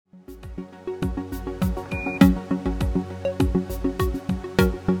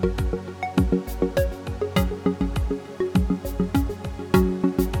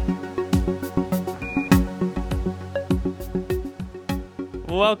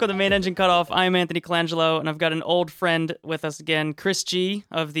welcome to Main Engine Cutoff. I'm Anthony Colangelo, and I've got an old friend with us again, Chris G.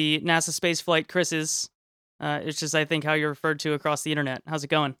 of the NASA Spaceflight Chris's. It's just, I think, how you're referred to across the internet. How's it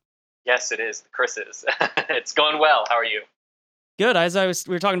going? Yes, it is. The Chris's. It's going well. How are you? Good.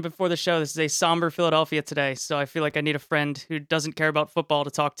 We were talking before the show, this is a somber Philadelphia today, so I feel like I need a friend who doesn't care about football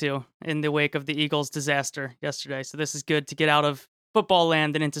to talk to in the wake of the Eagles' disaster yesterday. So this is good to get out of football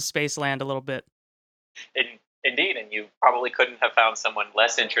land and into space land a little bit. Indeed, and you probably couldn't have found someone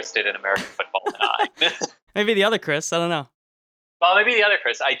less interested in American football than I. Maybe the other Chris. I don't know. Well, maybe the other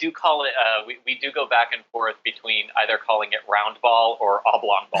Chris. I do call it, we do go back and forth between either calling it round ball or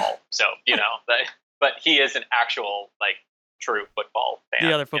oblong ball. So, but he is an actual, true football fan.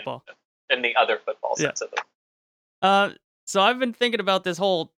 The other football. In the other football sense of it. So I've been thinking about this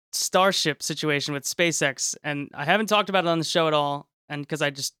whole Starship situation with SpaceX, and I haven't talked about it on the show at all, and because I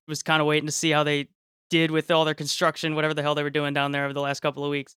just was kind of waiting to see how they did with all their construction, whatever the hell they were doing down there over the last couple of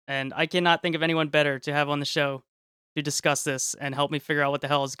weeks. And I cannot think of anyone better to have on the show to discuss this and help me figure out what the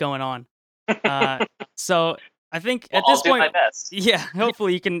hell is going on. So I think at this point, I'll do my best. Yeah,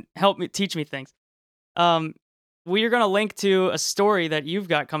 hopefully you can help me, teach me things. We are going to link to a story that you've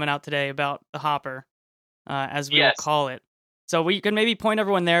got coming out today about the Hopper, as we will call it. So we can maybe point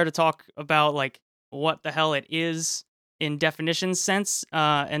everyone there to talk about what the hell it is in definition sense,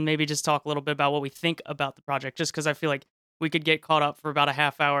 and maybe just talk a little bit about what we think about the project, just because I feel like we could get caught up for about a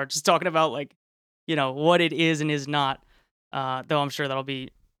half hour just talking about what it is and is not, though I'm sure that'll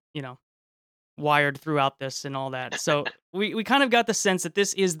be, wired throughout this and all that. So we kind of got the sense that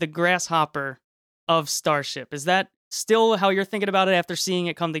this is the grasshopper of Starship. Is that still how you're thinking about it after seeing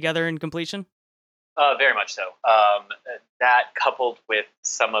it come together in completion? Very much so. That coupled with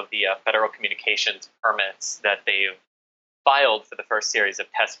some of the federal communications permits that they've filed for the first series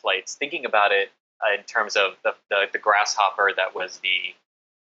of test flights, thinking about it in terms of the Grasshopper that was the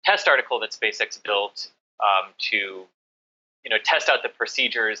test article that SpaceX built to test out the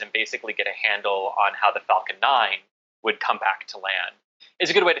procedures and basically get a handle on how the Falcon 9 would come back to land,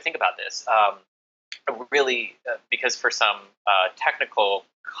 is a good way to think about this. Really, because for some technical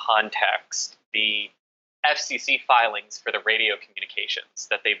context, the FCC filings for the radio communications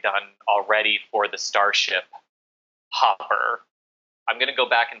that they've done already for the Starship Hopper, I'm going to go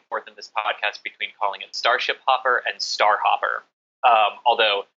back and forth in this podcast between calling it Starship Hopper and Star Hopper,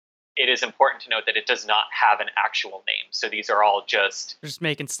 although it is important to note that it does not have an actual name. So these are all just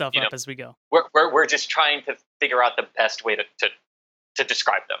making stuff up as we go. We're just trying to figure out the best way to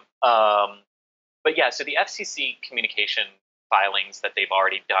describe them. But yeah, so the FCC communication filings that they've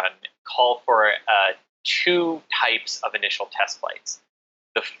already done call for two types of initial test flights.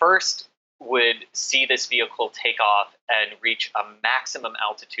 The first would see this vehicle take off and reach a maximum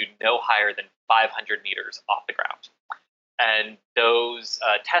altitude no higher than 500 meters off the ground. And those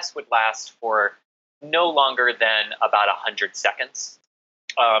tests would last for no longer than about 100 seconds.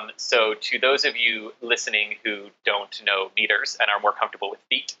 So to those of you listening who don't know meters and are more comfortable with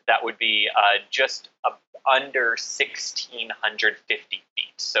feet, that would be just under 1,650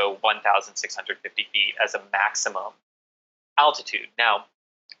 feet, so 1,650 feet as a maximum altitude. Now,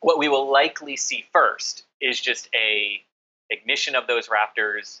 what we will likely see first is just a ignition of those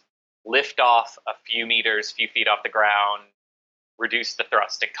Raptors, lift off a few feet off the ground, reduce the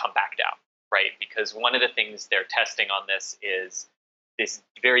thrust, and come back down, right? Because one of the things they're testing on this is this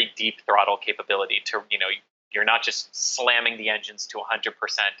very deep throttle capability to, you're not just slamming the engines to 100%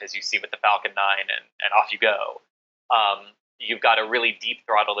 as you see with the Falcon 9 and off you go. You've got to really deep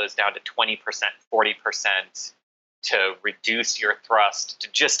throttle those down to 20%, 40% to reduce your thrust to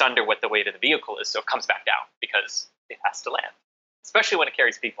just under what the weight of the vehicle is, so it comes back down because it has to land. Especially when it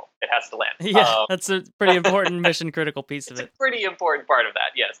carries people, it has to land. Yeah, that's a pretty important mission critical piece of it. It's a pretty important part of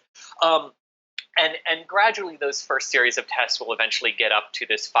that, yes. And gradually those first series of tests will eventually get up to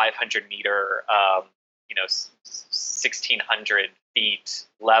this 500 meter, 1,600 feet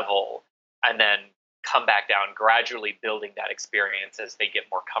level, and then come back down, gradually building that experience as they get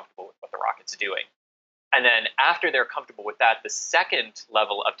more comfortable with what the rocket's doing. And then after they're comfortable with that, the second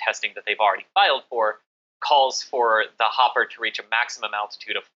level of testing that they've already filed for calls for the Hopper to reach a maximum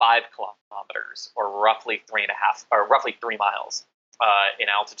altitude of 5 kilometers, or roughly 3 miles in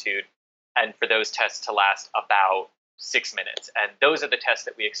altitude, and for those tests to last about 6 minutes. And those are the tests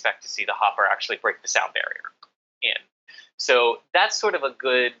that we expect to see the Hopper actually break the sound barrier in. So that's sort of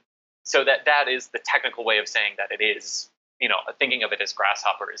that is the technical way of saying that it is, thinking of it as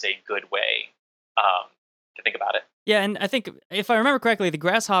Grasshopper is a good way to think about it. Yeah, and I think, if I remember correctly, the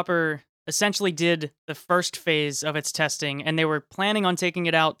Grasshopper essentially did the first phase of its testing, and they were planning on taking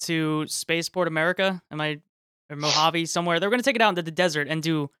it out to Spaceport America. Am I or Mojave somewhere. They were going to take it out into the desert and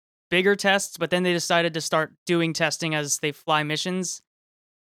do bigger tests, but then they decided to start doing testing as they fly missions.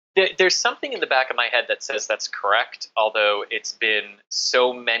 There's something in the back of my head that says that's correct, although it's been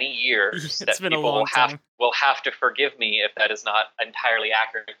so many years that people will have to forgive me if that is not entirely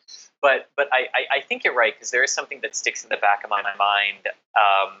accurate. But I think you're right, because there is something that sticks in the back of my mind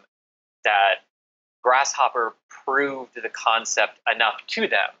that Grasshopper proved the concept enough to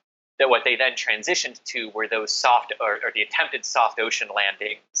them that what they then transitioned to were those soft or the attempted soft ocean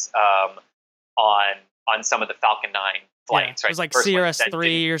landings on some of the Falcon 9 flights. Yeah, it was like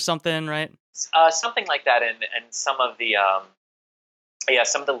CRS-3 or something, right? Something like that, and some of the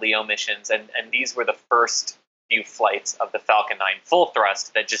some of the LEO missions, and these were the first few flights of the Falcon 9 full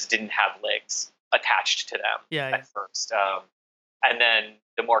thrust that just didn't have legs attached to them at first. And then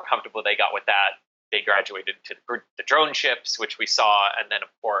the more comfortable they got with that, they graduated to the drone ships, which we saw, and then of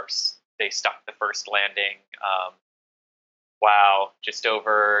course they stuck the first landing. Just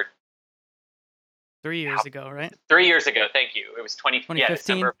over 3 years ago, right? 3 years ago, thank you. It was 2015?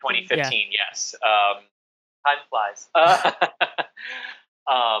 December of 2015, yes. Time flies.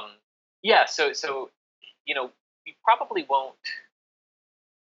 So we probably won't,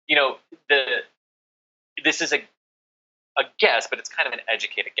 this is a guess, but it's kind of an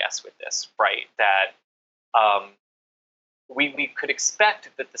educated guess with this, right? That we could expect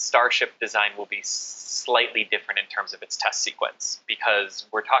that the Starship design will be slightly different in terms of its test sequence, because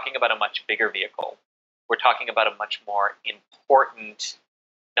we're talking about a much bigger vehicle. We're talking about a much more important,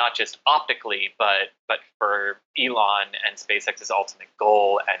 not just optically, but for Elon and SpaceX's ultimate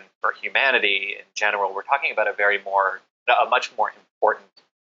goal, and for humanity in general, we're talking about a much more important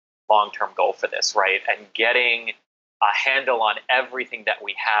long-term goal for this, right? And getting a handle on everything that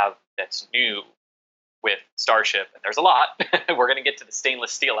we have that's new with Starship, and there's a lot. We're going to get to the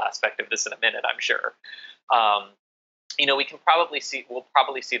stainless steel aspect of this in a minute, I'm sure. We'll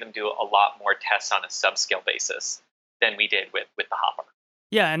probably see them do a lot more tests on a subscale basis than we did with the Hopper.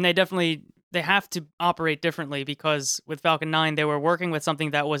 Yeah, and they have to operate differently, because with Falcon 9, they were working with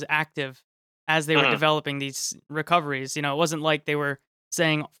something that was active as they were developing these recoveries. It wasn't like they were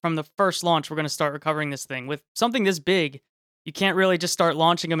saying from the first launch, we're going to start recovering this thing. With something this big, you can't really just start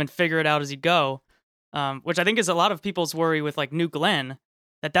launching them and figure it out as you go, which I think is a lot of people's worry with like New Glenn,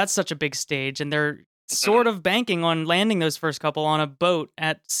 that's such a big stage, and they're sort of banking on landing those first couple on a boat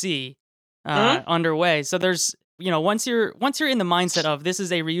at sea underway. So there's, once you're in the mindset of this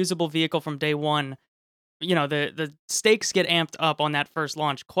is a reusable vehicle from day one, the stakes get amped up on that first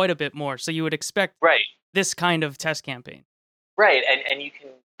launch quite a bit more. So you would expect this kind of test campaign. Right. And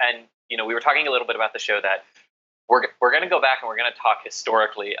we were talking a little bit about the show that we're going to go back and we're going to talk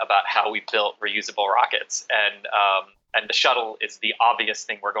historically about how we built reusable rockets, and the shuttle is the obvious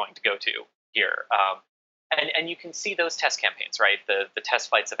thing we're going to go to here. And you can see those test campaigns, right? The test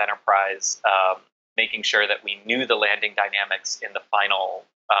flights of Enterprise, making sure that we knew the landing dynamics in the final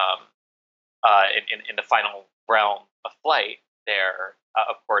in the final realm of flight there.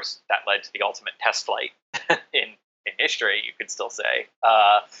 Of course, that led to the ultimate test flight in history, you could still say,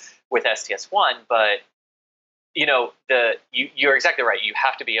 with STS-1. But you're exactly right. You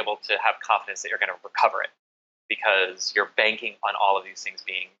have to be able to have confidence that you're going to recover it, because you're banking on all of these things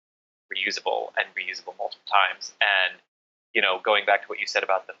being reusable multiple times. And going back to what you said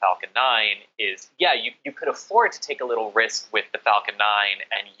about the Falcon 9 is, you could afford to take a little risk with the Falcon 9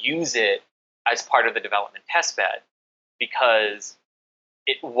 and use it as part of the development test bed, because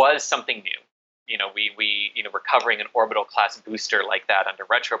it was something new. We recovering an orbital class booster like that under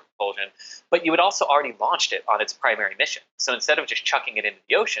retro propulsion, but you had also already launched it on its primary mission. So instead of just chucking it into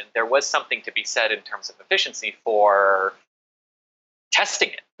the ocean, there was something to be said in terms of efficiency for testing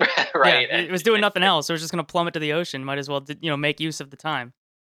it, right? Yeah, it was doing nothing else. It was just going to plummet to the ocean. Might as well, make use of the time.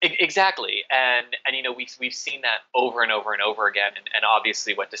 Exactly, and we've seen that over and over and over again, and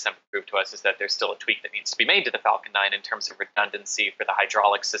obviously what December proved to us is that there's still a tweak that needs to be made to the Falcon 9 in terms of redundancy for the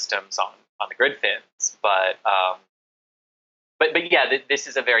hydraulic systems on the grid fins, but yeah, this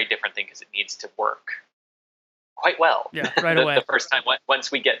is a very different thing, because it needs to work quite well. Yeah, right away. The first time,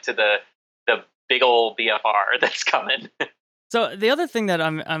 once we get to the big old BFR that's coming. So the other thing that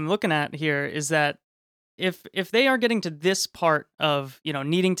I'm looking at here is that if they are getting to this part of,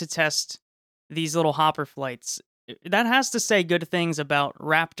 needing to test these little Hopper flights, that has to say good things about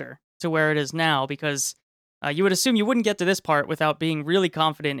Raptor to where it is now, because you would assume you wouldn't get to this part without being really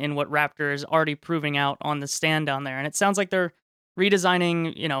confident in what Raptor is already proving out on the stand down there. And it sounds like they're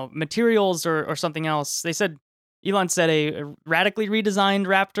redesigning, materials or something else. They said, Elon said a radically redesigned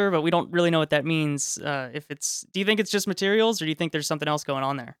Raptor, but we don't really know what that means. Do you think it's just materials, or do you think there's something else going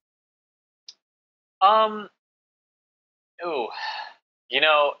on there? Ooh,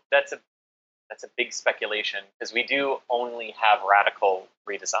 that's a big speculation because we do only have radical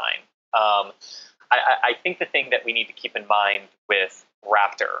redesign. I think the thing that we need to keep in mind with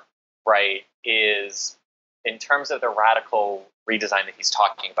Raptor, right, is in terms of the radical redesign that he's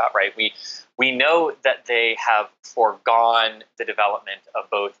talking about, right? We know that they have foregone the development of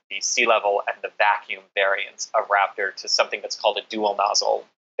both the sea level and the vacuum variants of Raptor to something that's called a dual nozzle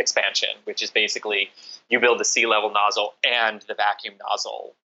expansion, which is basically you build the sea level nozzle and the vacuum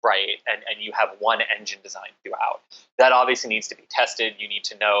nozzle, right? And you have one engine design throughout. That obviously needs to be tested. You need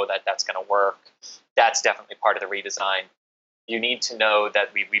to know that that's going to work. That's definitely part of the redesign. You need to know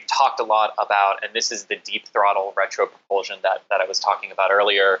that we've talked a lot about, and this is the deep throttle retro propulsion that I was talking about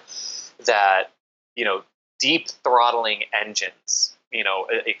earlier, that, deep throttling engines,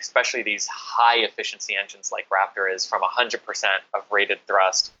 especially these high efficiency engines like Raptor is, from 100% of rated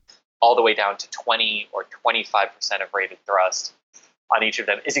thrust all the way down to 20 or 25% of rated thrust on each of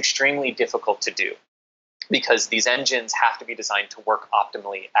them, is extremely difficult to do because these engines have to be designed to work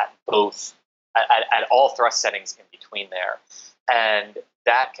optimally at both at all thrust settings in between there, and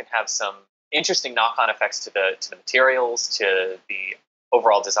that can have some interesting knock-on effects to the materials, to the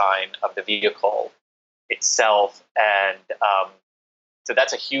overall design of the vehicle itself, and so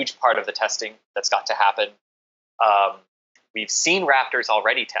that's a huge part of the testing that's got to happen. We've seen Raptors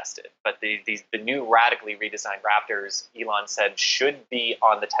already tested, but the new radically redesigned Raptors, Elon said, should be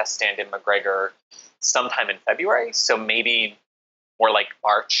on the test stand in McGregor sometime in February, so maybe more like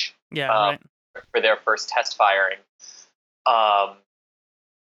March. Yeah, right. For their first test firing.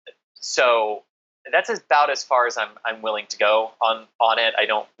 So that's about as far as I'm willing to go on it. I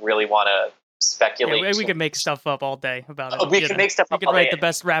don't really want to speculate. Yeah, we could make stuff up all day about it. We could make stuff up all day. We could write the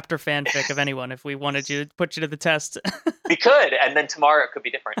best Raptor fanfic of anyone if we wanted to put you to the test. We could, and then tomorrow it could be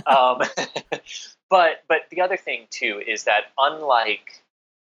different. But the other thing too is that unlike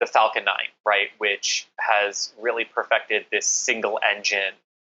the Falcon 9, right, which has really perfected this single engine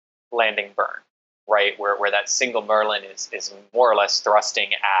landing burn, right, where that single Merlin is more or less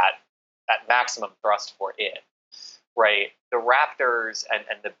thrusting at maximum thrust for it, right? The Raptors and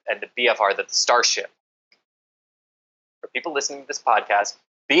the BFR, the Starship. For people listening to this podcast,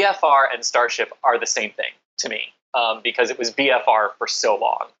 BFR and Starship are the same thing to me, because it was BFR for so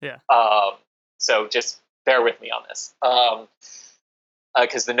long. Yeah. So just bear with me on this.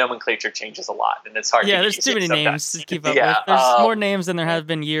 Because the nomenclature changes a lot, and it's hard. Yeah, there's too many names to keep up with. There's more names than there have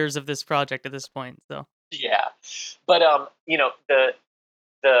been years of this project at this point. So yeah, but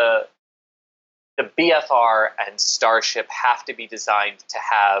the BFR and Starship have to be designed to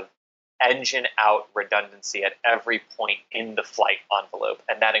have engine out redundancy at every point in the flight envelope,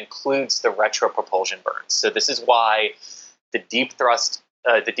 and that includes the retro propulsion burns. So this is why the deep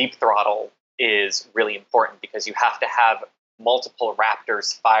throttle is really important, because you have to have multiple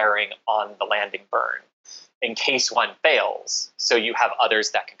Raptors firing on the landing burn in case one fails, so you have others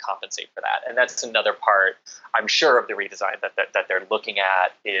that can compensate for that. And that's another part, I'm sure, of the redesign that they're looking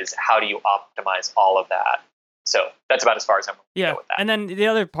at, is how do you optimize all of that. So that's about as far as I'm going to go with that. And then the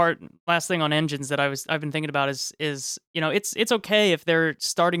other part, last thing on engines that I've been thinking about is it's okay if they're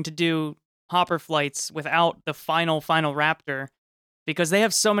starting to do Hopper flights without the final Raptor, because they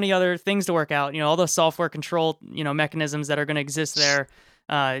have so many other things to work out. All the software control mechanisms that are going to exist there.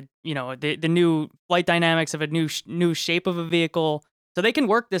 The new flight dynamics of a new shape of a vehicle, so they can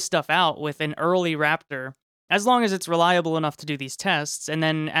work this stuff out with an early Raptor, as long as it's reliable enough to do these tests. And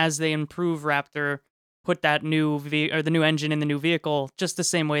then as they improve Raptor, put that the new engine in the new vehicle, just the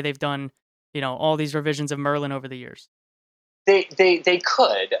same way they've done, all these revisions of Merlin over the years. They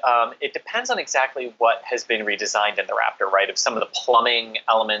could. It depends on exactly what has been redesigned in the Raptor, right? Of some of the plumbing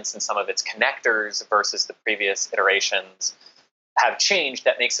elements and some of its connectors versus the previous iterations have changed.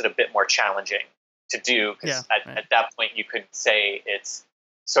 That makes it a bit more challenging to do, because at that point you could say it's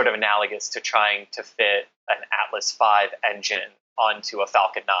sort of analogous to trying to fit an Atlas V engine onto a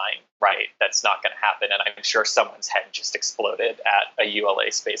Falcon 9, right? That's not going to happen, and I'm sure someone's head just exploded at a ULA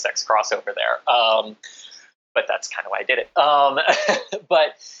SpaceX crossover there. But that's kind of why I did it.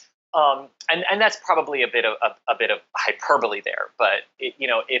 And that's probably a bit of hyperbole there. But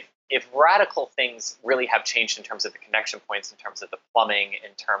if radical things really have changed in terms of the connection points, in terms of the plumbing,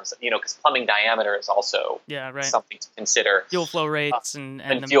 in terms of because plumbing diameter is also something to consider. Fuel flow rates and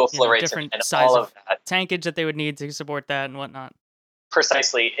fuel flow rates different and size all of that tankage that they would need to support that and whatnot.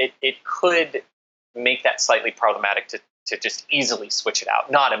 Precisely, it could make that slightly problematic to just easily switch it out.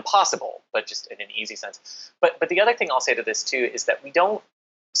 Not impossible, but just in an easy sense. But the other thing I'll say to this too is that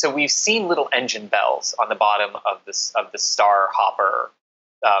we've seen little engine bells on the bottom of the Star Hopper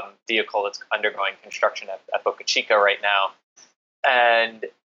vehicle that's undergoing construction at Boca Chica right now. And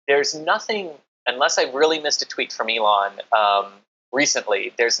there's nothing, unless I really missed a tweet from Elon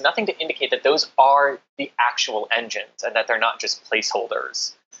recently, there's nothing to indicate that those are the actual engines and that they're not just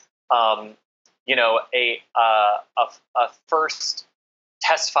placeholders. You know, a first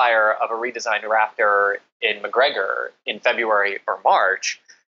test fire of a redesigned Raptor in McGregor in February or March,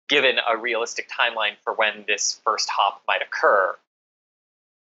 given a realistic timeline for when this first hop might occur,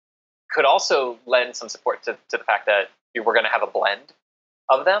 could also lend some support to the fact that we're going to have a blend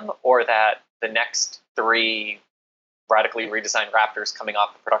of them, or that the next 3 radically redesigned Raptors coming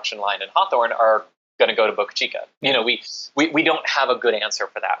off the production line in Hawthorne are going to go to Boca Chica. You know, we don't have a good answer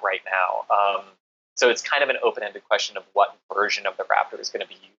for that right now. So it's kind of an open-ended question of what version of the Raptor is going to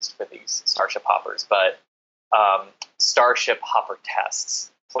be used for these Starship hoppers. But Starship hopper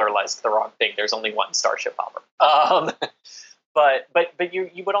tests, pluralized the wrong thing. There's only one Starship hopper. But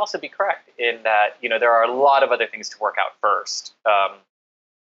you would also be correct in that, you know, there are a lot of other things to work out first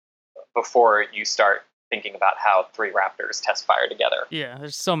before you start thinking about how 3 Raptors test fire together. Yeah,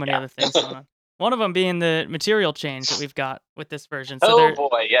 there's so many other things going on. One of them being the material change that we've got with this version. So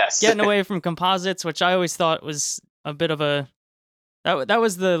boy, yes. Getting away from composites, which I always thought was a bit of a... That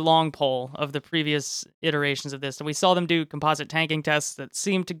was the long pole of the previous iterations of this. And we saw them do composite tanking tests that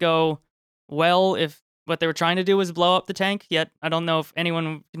seemed to go well if what they were trying to do was blow up the tank. Yet I don't know if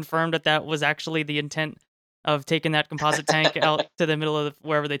anyone confirmed that was actually the intent of taking that composite tank out to the middle of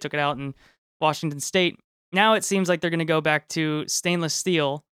wherever they took it out in Washington State. Now it seems like they're going to go back to stainless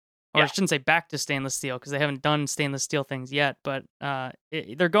steel. Or I shouldn't say back to stainless steel because they haven't done stainless steel things yet, but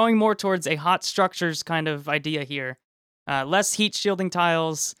they're going more towards a hot structures kind of idea here. Less heat shielding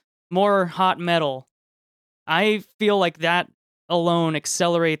tiles, more hot metal. I feel like that alone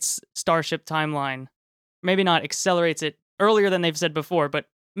accelerates Starship timeline. Maybe not accelerates it earlier than they've said before, but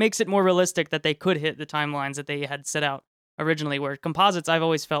makes it more realistic that they could hit the timelines that they had set out originally. Where composites, I've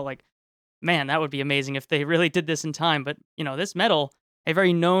always felt like, man, that would be amazing if they really did this in time. But, you know, this metal... a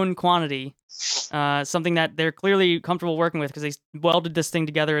very known quantity, something that they're clearly comfortable working with because they welded this thing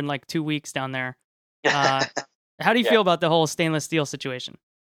together in like 2 weeks down there. How do you feel about the whole stainless steel situation?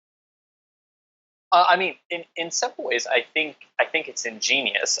 I mean, in several ways, I think it's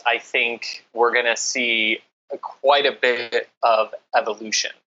ingenious. I think we're going to see quite a bit of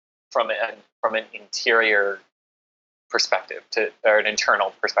evolution from an interior perspective or an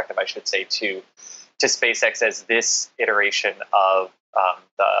internal perspective, I should say, to SpaceX as this iteration of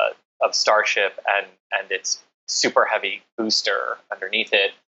Starship and its super heavy booster underneath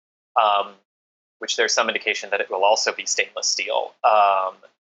it, which there's some indication that it will also be stainless steel,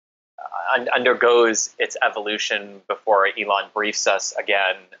 undergoes its evolution before Elon briefs us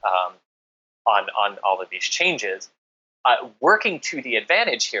again on all of these changes. Working to the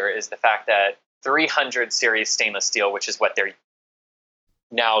advantage here is the fact that 300 series stainless steel, which is what they're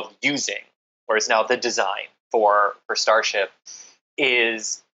now using, or is now the design for Starship,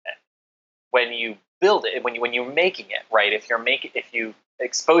 is when you build it, when you're making it, right? If you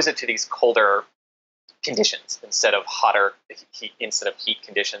expose it to these colder conditions instead of heat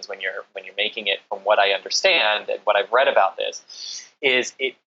conditions when you're making it, from what I understand and what I've read about this, is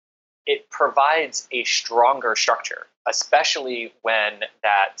it provides a stronger structure, especially when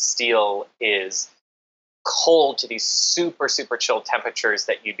that steel is cold to these super, super chilled temperatures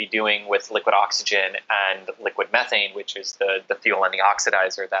that you'd be doing with liquid oxygen and liquid methane, which is the fuel and the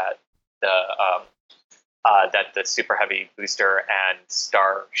oxidizer that the super heavy booster and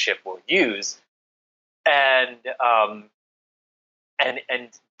Starship will use. And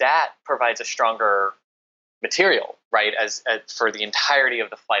that provides a stronger material, right, as for the entirety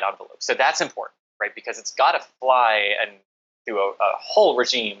of the flight envelope. So that's important, right, because it's got to fly and through a whole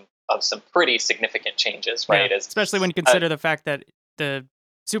regime of some pretty significant changes, right? Yeah, especially when you consider the fact that the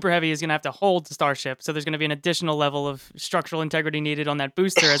Super Heavy is going to have to hold the Starship, so there's going to be an additional level of structural integrity needed on that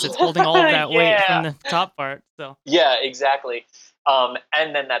booster as it's holding all of that weight from the top part. So yeah, exactly. And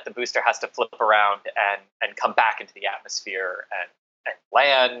then that the booster has to flip around and come back into the atmosphere and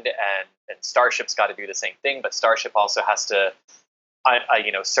land, and Starship's got to do the same thing, but Starship also has to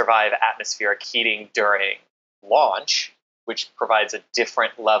survive atmospheric heating during launch, which provides a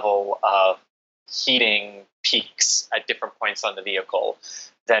different level of heating peaks at different points on the vehicle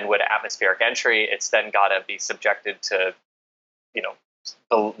than would atmospheric entry. It's then got to be subjected to,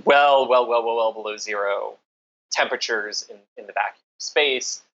 the well below zero temperatures in the vacuum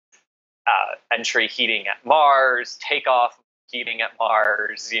space, entry heating at Mars, takeoff heating at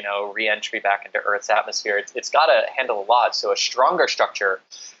Mars, re-entry back into Earth's atmosphere. It's got to handle a lot. So a stronger structure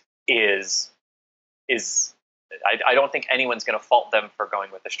is I don't think anyone's going to fault them for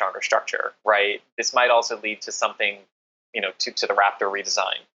going with a stronger structure, right? This might also lead to something, to the Raptor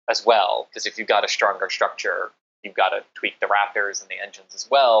redesign as well, because if you've got a stronger structure, you've got to tweak the Raptors and the engines as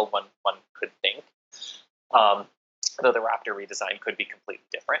well, one could think. Though the Raptor redesign could be completely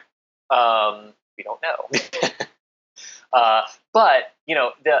different. We don't know. But,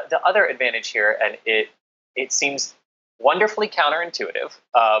 the other advantage here, and it seems wonderfully counterintuitive,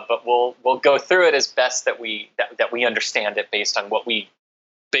 but we'll go through it as best that we understand it based on what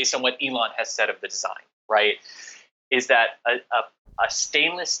Elon has said of the design, right? Is that a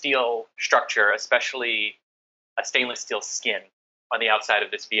stainless steel structure, especially a stainless steel skin on the outside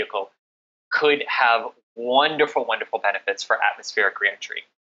of this vehicle, could have wonderful, wonderful benefits for atmospheric reentry.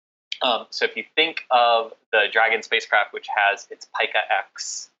 So if you think of the Dragon spacecraft, which has its Pica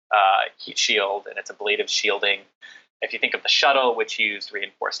X heat shield and its ablative shielding, if you think of the shuttle, which used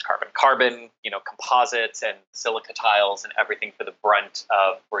reinforced carbon-carbon, composites and silica tiles and everything for the brunt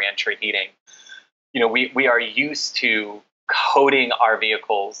of reentry heating, we are used to coating our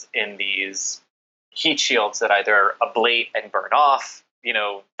vehicles in these heat shields that either ablate and burn off,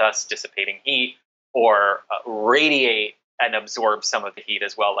 thus dissipating heat, or radiate and absorb some of the heat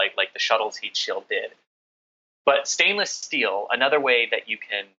as well, like the shuttle's heat shield did. But stainless steel, another way that you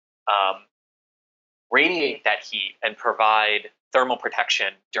can radiate that heat and provide thermal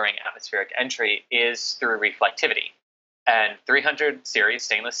protection during atmospheric entry is through reflectivity. And 300 series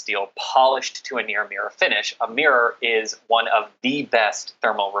stainless steel polished to a near mirror finish. A mirror is one of the best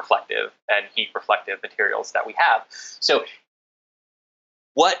thermal reflective and heat reflective materials that we have. So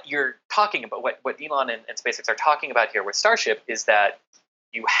what you're talking about, what Elon and SpaceX are talking about here with Starship, is that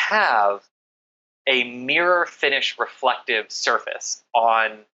you have a mirror finish reflective surface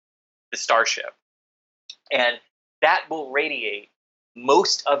on the Starship. And that will radiate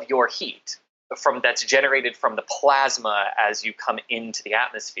most of your heat that's generated from the plasma as you come into the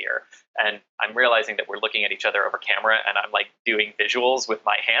atmosphere. And I'm realizing that we're looking at each other over camera, and I'm doing visuals with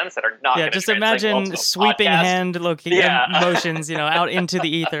my hands that are not going to just imagine sweeping hand motions, out into the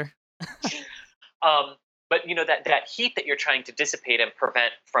ether. But that heat that you're trying to dissipate and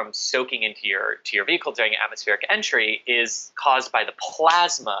prevent from soaking into your vehicle during atmospheric entry is caused by the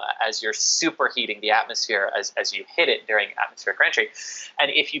plasma as you're superheating the atmosphere as you hit it during atmospheric entry.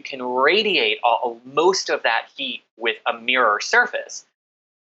 And if you can radiate most of that heat with a mirror surface,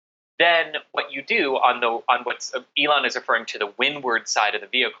 then what you do on what Elon is referring to, the windward side of the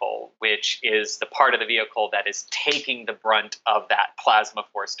vehicle, which is the part of the vehicle that is taking the brunt of that plasma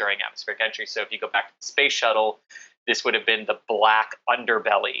force during atmospheric entry. So if you go back to the space shuttle, this would have been the black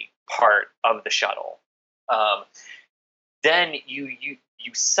underbelly part of the shuttle. Then you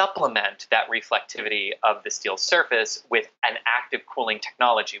supplement that reflectivity of the steel surface with an active cooling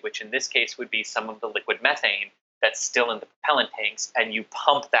technology, which in this case would be some of the liquid methane that's still in the propellant tanks, and you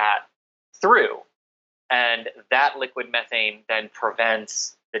pump that through. And that liquid methane then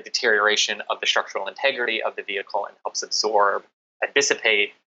prevents the deterioration of the structural integrity of the vehicle and helps absorb and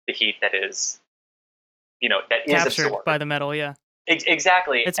dissipate the heat that is, captured absorbed by the metal. Yeah,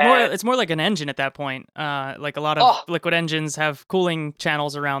 exactly. It's more like an engine at that point. Like a lot of liquid engines have cooling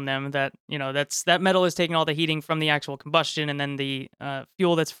channels around them that, that metal is taking all the heating from the actual combustion, and then the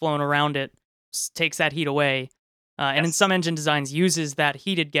fuel that's flowing around it takes that heat away. And in some engine designs uses that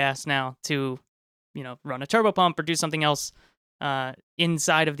heated gas now to, run a turbopump or do something else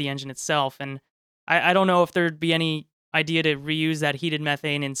inside of the engine itself. And I don't know if there'd be any idea to reuse that heated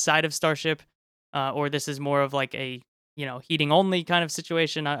methane inside of Starship, or this is more of like a, heating only kind of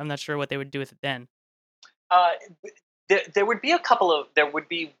situation. I'm not sure what they would do with it then. There would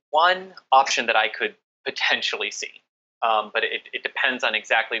be one option that I could potentially see. But it depends on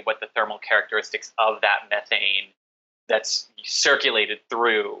exactly what the thermal characteristics of that methane that's circulated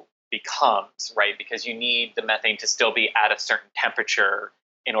through becomes, right? Because you need the methane to still be at a certain temperature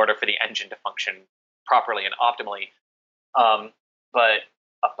in order for the engine to function properly and optimally. But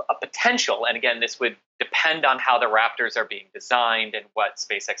a potential, and again, this would depend on how the Raptors are being designed and what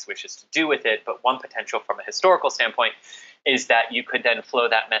SpaceX wishes to do with it, but one potential from a historical standpoint is that you could then flow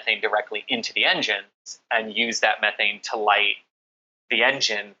that methane directly into the engines and use that methane to light the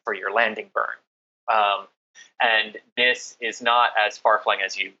engine for your landing burn. And this is not as far-flung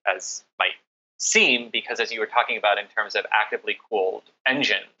as might seem, because as you were talking about in terms of actively cooled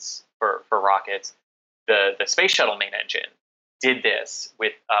engines for rockets, the Space Shuttle main engine did this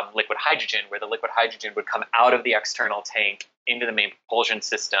with liquid hydrogen, where the liquid hydrogen would come out of the external tank into the main propulsion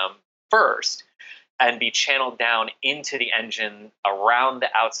system first and be channeled down into the engine around the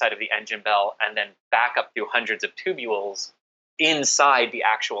outside of the engine bell and then back up through hundreds of tubules inside the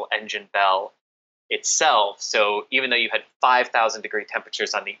actual engine bell itself. So even though you had 5,000 degree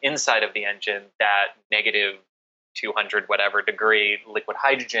temperatures on the inside of the engine, that negative 200 whatever degree liquid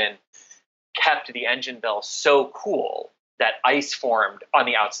hydrogen kept the engine bell so cool that ice formed on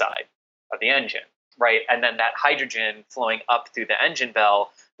the outside of the engine, right? And then that hydrogen flowing up through the engine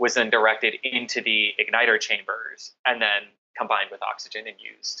bell was then directed into the igniter chambers and then combined with oxygen and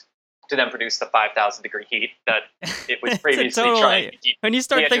used to then produce the 5,000 degree heat that it was previously trying to keep. When you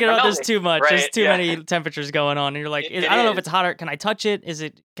start thinking about this too much, right? There's too many temperatures going on, and you're like, I don't know if it's hotter. Can I touch it?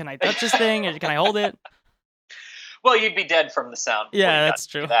 Can I touch this thing? Can I hold it? Well, you'd be dead from the sound. Yeah, that's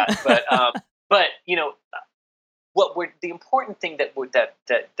true. But you know, the important thing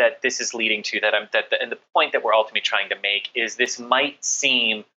that this is leading to, and the point that we're ultimately trying to make is this might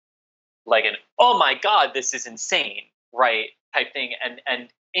seem like an oh my god, this is insane, right, type thing, and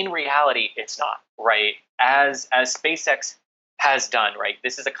in reality, it's not, right? As SpaceX has done, right?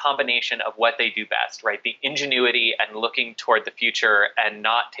 This is a combination of what they do best, right? The ingenuity and looking toward the future and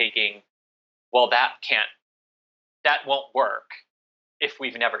not taking, well, that won't work if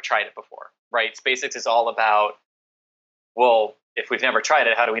we've never tried it before, right? SpaceX is all about, well, if we've never tried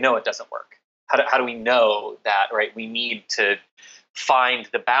it, how do we know it doesn't work? How do we know that, right? We need to find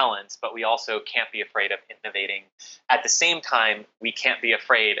the balance, but we also can't be afraid of innovating. At the same time, we can't be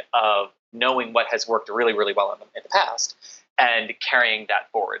afraid of knowing what has worked really, really well in the past and carrying that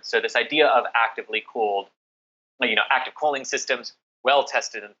forward. So this idea of actively cooled, active cooling systems, well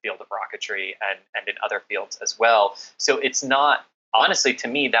tested in the field of rocketry and in other fields as well. So it's not, honestly, to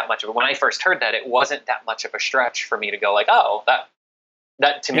me, that much of it. When I first heard that, it wasn't that much of a stretch for me to go like, oh,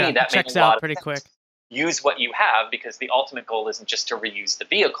 that to me, that checks made a lot out pretty quick. Use what you have, because the ultimate goal isn't just to reuse the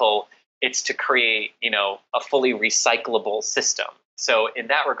vehicle, it's to create, a fully recyclable system. So in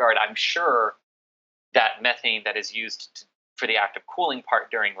that regard, I'm sure that methane that is used for the active cooling part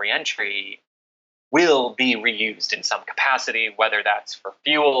during reentry will be reused in some capacity, whether that's for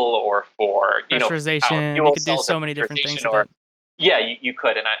fuel or for pressurization. You could do so many different things with it. Yeah, you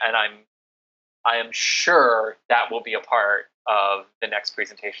could, and I am sure that will be a part of the next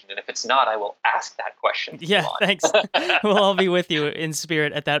presentation. And if it's not, I will ask that question. Yeah, thanks. We'll all be with you in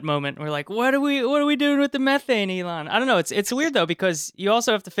spirit at that moment. We're like, what are we doing with the methane, Elon? I don't know. It's weird though, because you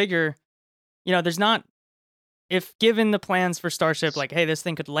also have to figure, there's not, if given the plans for Starship, like, hey, this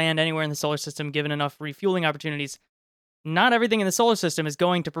thing could land anywhere in the solar system, given enough refueling opportunities, not everything in the solar system is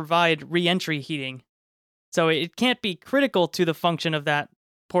going to provide re-entry heating. So it can't be critical to the function of that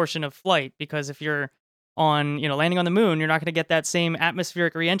portion of flight, because if you're on, landing on the moon, you're not going to get that same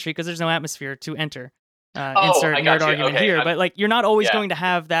atmospheric reentry because there's no atmosphere to enter. Insert nerd argument here, but like, you're not always going to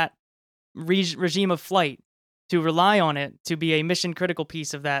have that regime of flight to rely on it to be a mission critical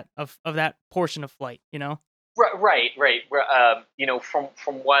piece of that portion of flight. Right.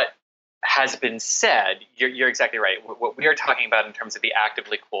 From what has been said, you're exactly right. What we are talking about in terms of the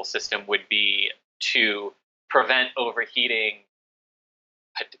actively cool system would be to prevent overheating.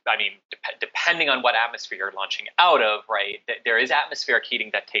 I mean, depending on what atmosphere you're launching out of, right, there is atmospheric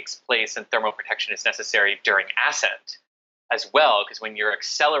heating that takes place, and thermal protection is necessary during ascent as well, because when you're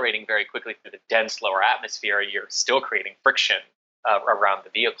accelerating very quickly through the dense lower atmosphere, you're still creating friction around the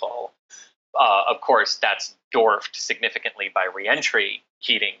vehicle. Of course, that's dwarfed significantly by reentry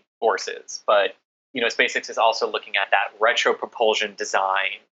heating forces, but SpaceX is also looking at that retropropulsion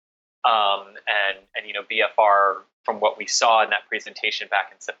design, and BFR. From what we saw in that presentation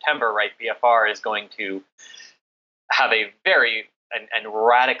back in September, right, BFR is going to have a very and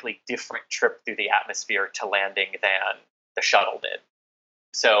radically different trip through the atmosphere to landing than the shuttle did.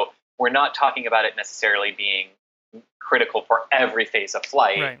 So we're not talking about it necessarily being critical for every phase of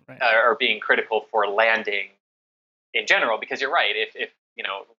flight, right. Or being critical for landing in general, because you're right. If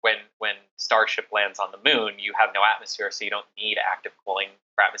when Starship lands on the moon, you have no atmosphere, so you don't need active cooling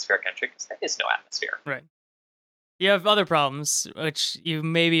for atmospheric entry because there is no atmosphere. Right. You have other problems, which you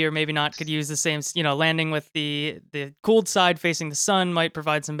maybe or maybe not could use the same. Landing with the cooled side facing the sun might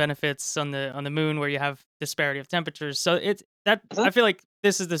provide some benefits on the moon, where you have disparity of temperatures. So it's that. I feel like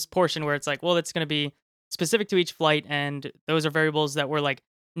this is this portion where it's like, well, it's going to be specific to each flight, and those are variables that we're like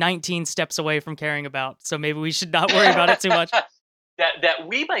 19 steps away from caring about. So maybe we should not worry about it too much. That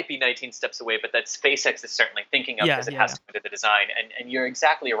we might be 19 steps away, but that SpaceX is certainly thinking of, because it has to go to the design. And you're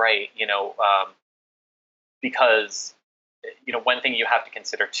exactly right. Because one thing you have to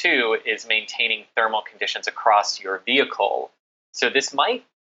consider too is maintaining thermal conditions across your vehicle. So this might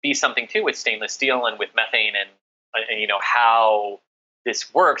be something too with stainless steel and with methane and how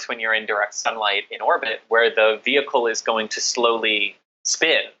this works when you're in direct sunlight in orbit, where the vehicle is going to slowly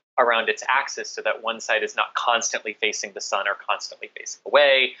spin around its axis so that one side is not constantly facing the sun or constantly facing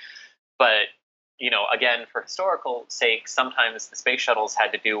away, but again, for historical sake, sometimes the space shuttles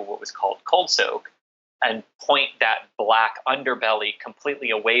had to do what was called cold soak and point that black underbelly completely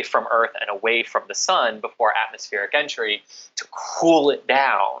away from Earth and away from the sun before atmospheric entry to cool it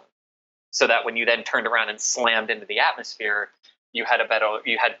down, so that when you then turned around and slammed into the atmosphere, you had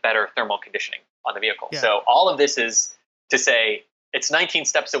better thermal conditioning on the vehicle. Yeah. So all of this is to say it's 19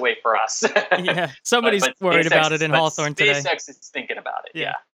 steps away for us. Yeah, somebody's worried about it in Hawthorne today. SpaceX is thinking about it.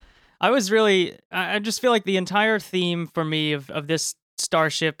 Yeah. I just feel like the entire theme for me of this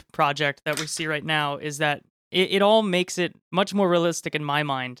Starship project that we see right now is that it all makes it much more realistic in my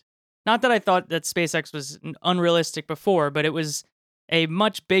mind. Not that I thought that SpaceX was unrealistic before, but it was a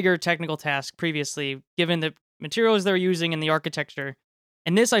much bigger technical task previously, given the materials they're using and the architecture.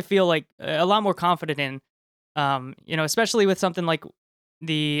 And this I feel like a lot more confident in, especially with something like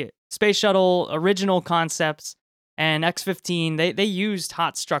the Space Shuttle original concepts and X-15. They used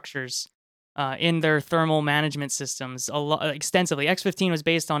hot structures in their thermal management systems extensively. X-15 was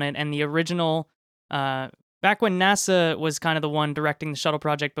based on it, and the original, back when NASA was kind of the one directing the shuttle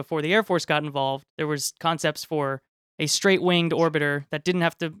project before the Air Force got involved, there was concepts for a straight-winged orbiter that didn't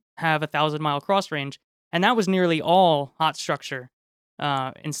have to have 1,000-mile cross range, and that was nearly all hot structure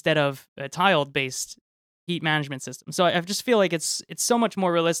instead of a tiled-based heat management system. So I just feel like it's so much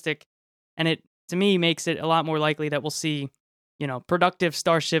more realistic, and it, to me, makes it a lot more likely that we'll see, productive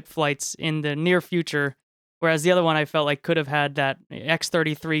Starship flights in the near future, whereas the other one I felt like could have had that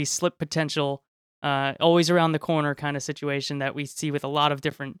X-33 slip potential, always around the corner kind of situation that we see with a lot of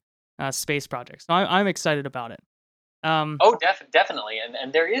different space projects. So I'm excited about it. Definitely,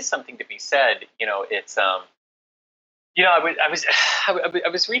 and there is something to be said. It's I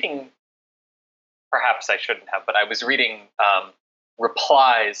was reading. Perhaps I shouldn't have, but I was reading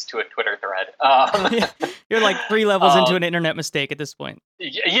replies to a Twitter thread. You're like 3 levels into an internet mistake at this point.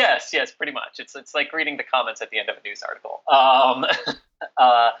 Yes, pretty much. It's like reading the comments at the end of a news article.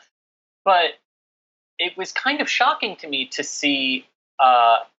 But it was kind of shocking to me to see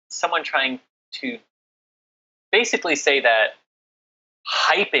someone trying to basically say that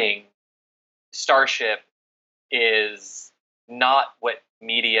hyping Starship is not what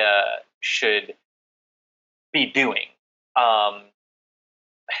media should be doing.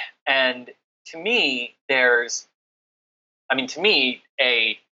 And to me,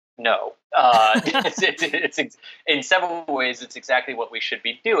 no. It's in several ways, it's exactly what we should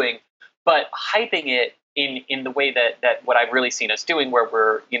be doing, but hyping it in the way that what I've really seen us doing, where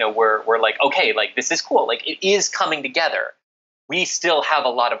we're like, okay, like this is cool, like it is coming together. We still have a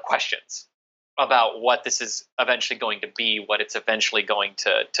lot of questions about what this is eventually going to be, what it's eventually going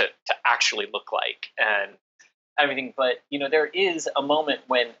to actually look like, and everything. But there is a moment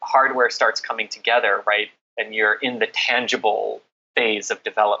when hardware starts coming together, right, and you're in the tangible phase of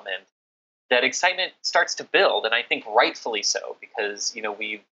development, that excitement starts to build, and I think rightfully so, because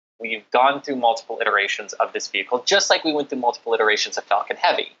we've gone through multiple iterations of this vehicle, just like we went through multiple iterations of Falcon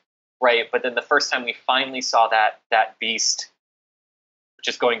Heavy, right? But then the first time we finally saw that beast, which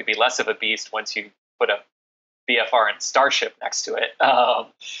is going to be less of a beast once you put a BFR and Starship next to it.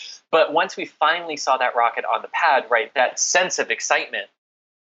 But once we finally saw that rocket on the pad, right, that sense of excitement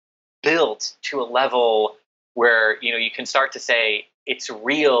built to a level where you can start to say it's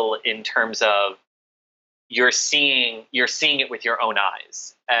real in terms of you're seeing it with your own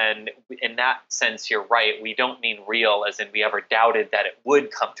eyes. And in that sense, you're right. We don't mean real as in we ever doubted that it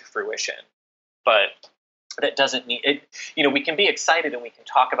would come to fruition, but that doesn't mean it. We can be excited and we can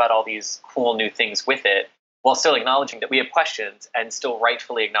talk about all these cool new things with it, while still acknowledging that we have questions and still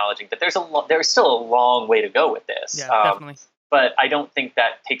rightfully acknowledging that there's still a long way to go with this. Yeah, definitely. But I don't think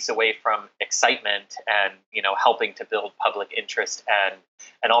that takes away from excitement and helping to build public interest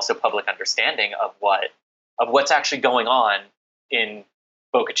and also public understanding of what's actually going on in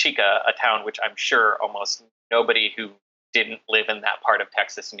Boca Chica, a town which I'm sure almost nobody who didn't live in that part of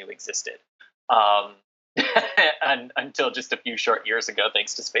Texas knew existed. And until just a few short years ago,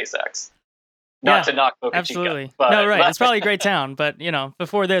 thanks to SpaceX. Not to knock Boca absolutely. Chica. But, no, right. It's probably a great town, but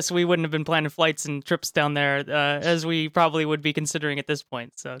before this, we wouldn't have been planning flights and trips down there as we probably would be considering at this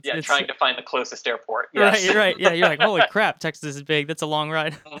point. So it's trying to find the closest airport. Yes. Right. Yeah, you're like, holy crap, Texas is big. That's a long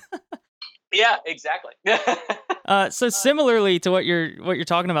ride. Yeah, exactly. So similarly to what you're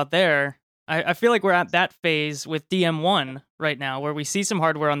talking about there, I feel like we're at that phase with DM1 right now, where we see some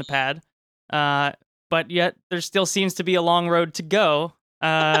hardware on the pad, but yet there still seems to be a long road to go.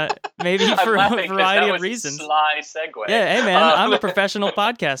 Maybe for a variety of reasons. A sly segue. Yeah, hey man, I'm a professional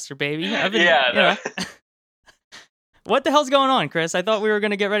podcaster, baby. What the hell's going on, Chris? I thought we were going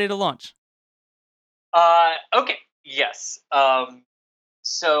to get ready to launch. Okay. Yes.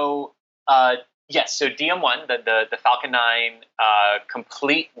 So Yes, so DM1, the Falcon 9,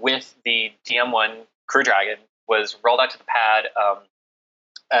 complete with the DM1 Crew Dragon, was rolled out to the pad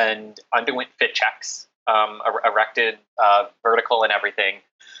and underwent fit checks, erected vertical and everything.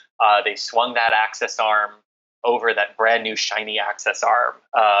 They swung that access arm over, that brand new shiny access arm,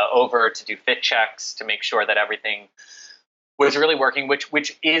 over to do fit checks to make sure that everything was really working,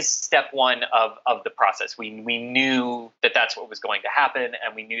 which is step one of the process. We knew that that's what was going to happen,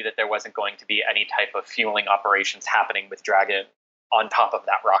 and we knew that there wasn't going to be any type of fueling operations happening with Dragon on top of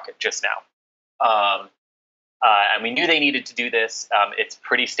that rocket just now. And we knew they needed to do this. It's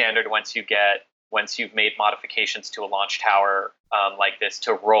pretty standard once you've made modifications to a launch tower like this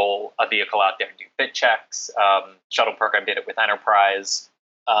to roll a vehicle out there and do fit checks. Shuttle program did it with Enterprise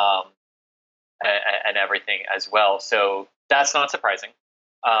and everything as well. So that's not surprising.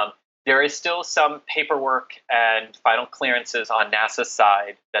 There is still some paperwork and final clearances on NASA's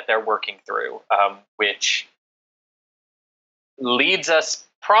side that they're working through, which leads us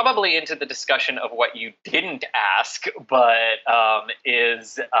probably into the discussion of what you didn't ask, but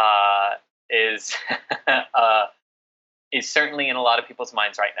is certainly in a lot of people's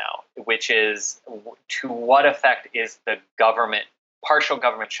minds right now, which is to what effect is the partial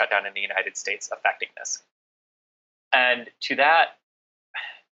government shutdown in the United States affecting this? And to that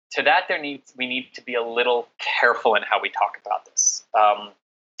we need to be a little careful in how we talk about this. And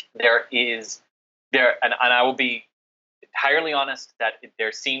I will be entirely honest that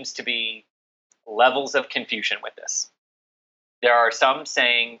there seems to be levels of confusion with this. There are some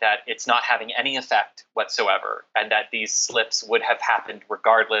saying that it's not having any effect whatsoever, and that these slips would have happened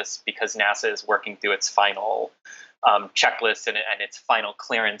regardless because NASA is working through its final checklist and its final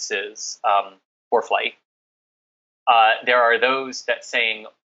clearances for flight. There are those that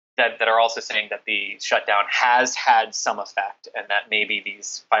are also saying that the shutdown has had some effect, and that maybe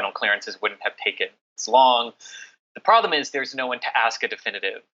these final clearances wouldn't have taken as long. The problem is there's no one to ask a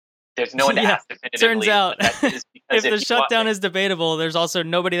definitive. There's no one to ask definitively. Turns out, if the shutdown is debatable, there's also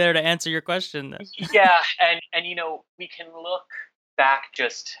nobody there to answer your question. Yeah, and we can look back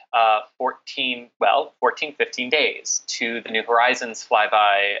just 14, 15 days to the New Horizons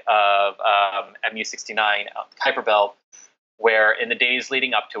flyby of MU-69 out the Kuiper Belt, where in the days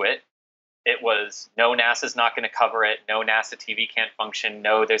leading up to it, it was no, NASA's not going to cover it. No, NASA TV can't function.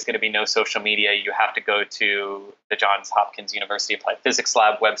 No, there's going to be no social media. You have to go to the Johns Hopkins University Applied Physics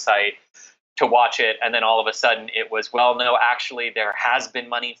Lab website to watch it. And then all of a sudden it was, well, no, actually there has been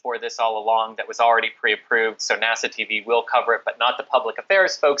money for this all along that was already pre-approved. So NASA TV will cover it, but not the public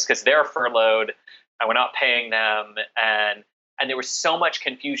affairs folks because they're furloughed and we're not paying them. And there was so much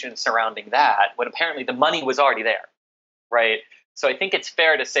confusion surrounding that when apparently the money was already there, right? So I think it's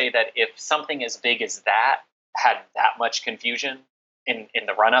fair to say that if something as big as that had that much confusion in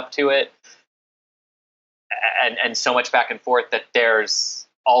the run-up to it, and so much back and forth, that there's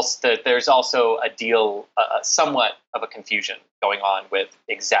also a deal, somewhat of a confusion going on with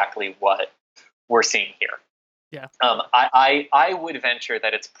exactly what we're seeing here. Yeah. I would venture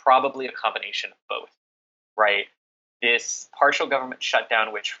that it's probably a combination of both, right? This partial government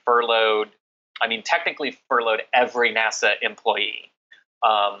shutdown, which technically furloughed every NASA employee,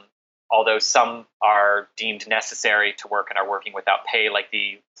 although some are deemed necessary to work and are working without pay, like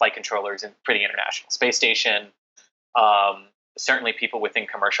the flight controllers for the International Space Station, certainly people within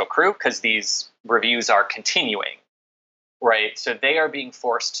commercial crew, because these reviews are continuing, right? So they are being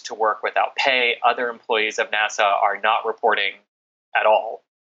forced to work without pay. Other employees of NASA are not reporting at all.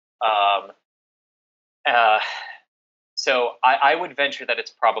 So I would venture that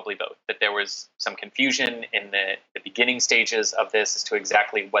it's probably both, that there was some confusion in the beginning stages of this as to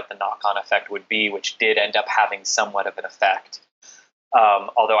exactly what the knock-on effect would be, which did end up having somewhat of an effect.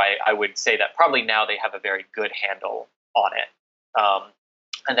 Although I would say that probably now they have a very good handle on it.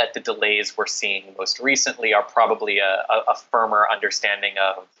 And that the delays we're seeing most recently are probably a firmer understanding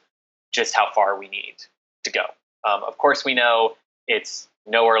of just how far we need to go. Of course, we know it's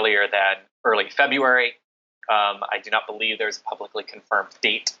no earlier than early February. I do not believe there's a publicly confirmed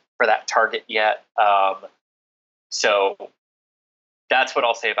date for that target yet. So that's what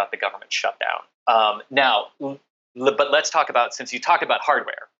I'll say about the government shutdown. Now, but let's talk about, since you talked about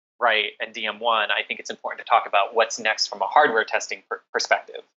hardware, right, and DM1, I think it's important to talk about what's next from a hardware testing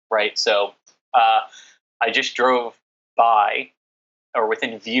perspective, right? So I just drove by, or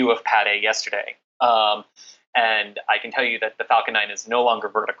within view of Pad A yesterday, and I can tell you that the Falcon 9 is no longer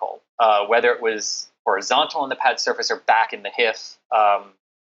vertical. Whether it was horizontal on the pad surface or back in the HIF,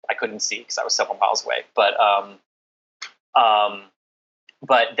 I couldn't see because I was several miles away. But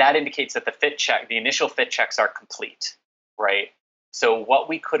that indicates that the initial fit checks are complete, right? So what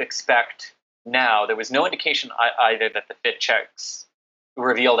we could expect now. There was no indication either that the fit checks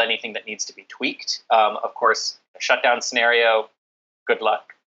revealed anything that needs to be tweaked. Of course, a shutdown scenario, good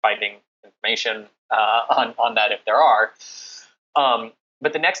luck finding information on that if there are.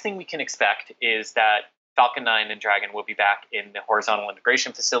 But the next thing we can expect is that Falcon 9 and Dragon will be back in the horizontal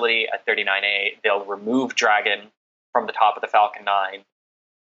integration facility at 39A. They'll remove Dragon from the top of the Falcon 9.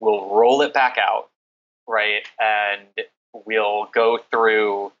 We'll roll it back out, right? And we'll go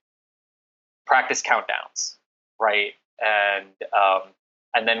through practice countdowns, right?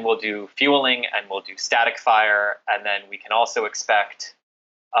 And then we'll do fueling and we'll do static fire. And then we can also expect,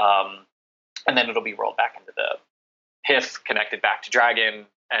 and then it'll be rolled back into the HIF, connected back to Dragon,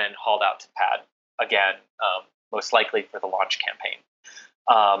 and hauled out to pad again, most likely for the launch campaign,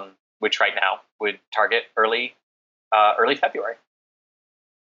 which right now would target early February.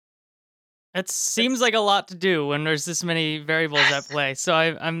 It seems like a lot to do when there's this many variables at play. So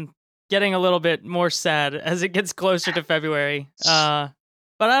I'm getting a little bit more sad as it gets closer to February. But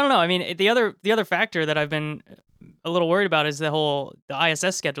I don't know. I mean, the other factor that I've been a little worried about is the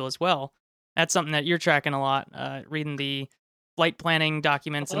ISS schedule as well. That's something that you're tracking a lot, reading the flight planning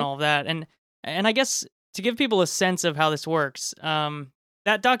documents and all of that. And I guess to give people a sense of how this works,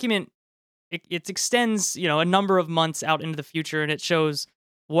 that document, it extends, a number of months out into the future, and it shows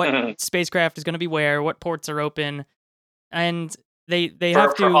what spacecraft is going to be where, what ports are open, and they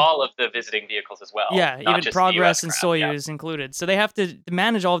have to... For all of the visiting vehicles as well. Yeah, even Progress and Soyuz included. So they have to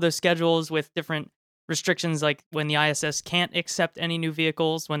manage all of those schedules with different restrictions, like when the ISS can't accept any new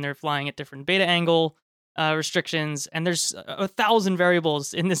vehicles, when they're flying at different beta angle restrictions, and there's 1,000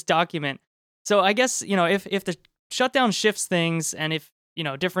 variables in this document. So I guess, if the shutdown shifts things, and if,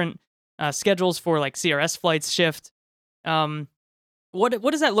 different schedules for like CRS flights shift, what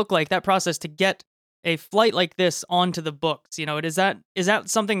does that look like, that process to get a flight like this onto the books? Is that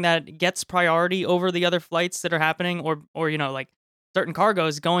something that gets priority over the other flights that are happening, or like certain cargo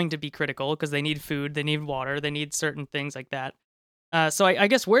is going to be critical because they need food, they need water, they need certain things like that. So I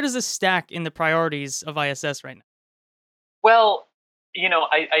guess, where does this stack in the priorities of ISS right now? Well,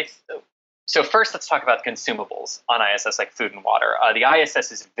 so first let's talk about the consumables on ISS, like food and water. The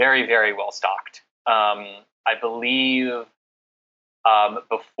ISS is very, very well stocked. I believe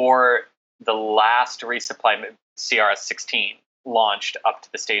before the last resupply, CRS-16 launched up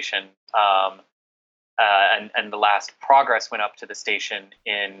to the station, and the last Progress went up to the station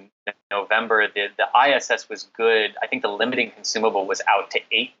in November. The ISS was good. I think the limiting consumable was out to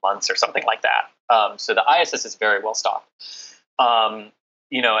 8 months or something like that. So the ISS is very well stocked.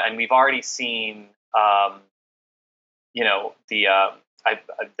 And we've already seen, the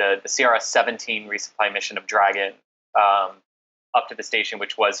CRS-17 resupply mission of Dragon up to the station,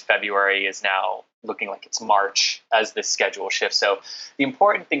 which was February, is now looking like it's March as this schedule shifts. So the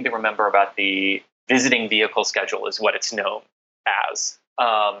important thing to remember about the visiting vehicle schedule is what it's known as,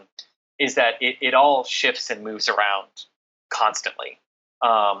 is that it all shifts and moves around constantly,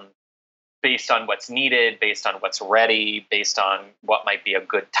 based on what's needed, based on what's ready, based on what might be a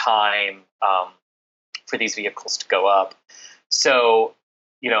good time for these vehicles to go up. So,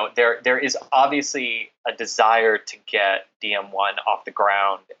 there is obviously a desire to get DM1 off the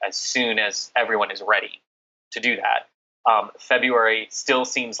ground as soon as everyone is ready to do that. February still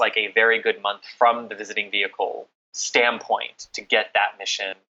seems like a very good month from the visiting vehicle standpoint to get that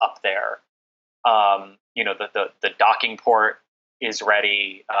mission up there. The docking port is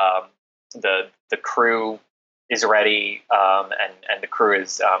ready. The crew is ready, and the crew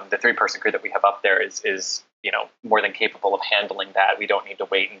is the 3-person crew that we have up there is more than capable of handling that. We don't need to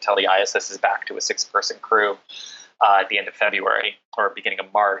wait until the ISS is back to a 6-person crew at the end of February or beginning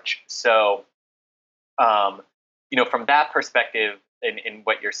of March. So, from that perspective, in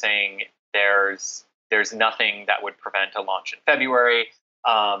what you're saying, there's nothing that would prevent a launch in February.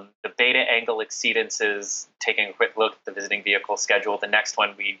 The beta angle exceedances, taking a quick look at the visiting vehicle schedule, the next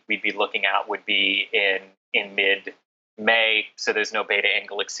one we'd be looking at would be in mid-May, so there's no beta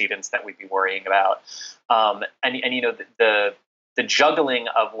angle exceedance that we'd be worrying about. The juggling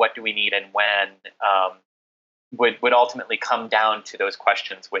of what do we need and when would ultimately come down to those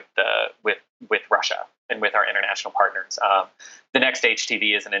questions with Russia and with our international partners. The next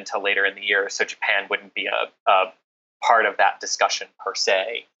HTV isn't until later in the year, so Japan wouldn't be a part of that discussion per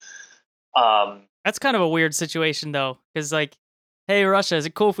se. That's kind of a weird situation, though, because hey, Russia, is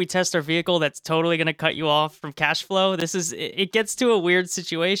it cool if we test our vehicle that's totally going to cut you off from cash flow? It gets to a weird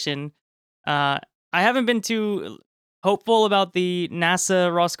situation. I haven't been too hopeful about the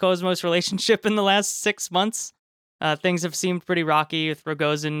NASA-Roscosmos relationship in the last 6 months. Things have seemed pretty rocky, with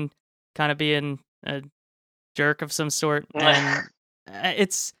Rogozin kind of being a jerk of some sort. And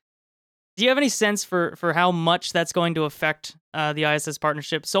Do you have any sense for how much that's going to affect the ISS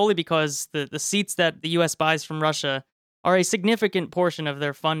partnership, solely because the seats that the U.S. buys from Russia are a significant portion of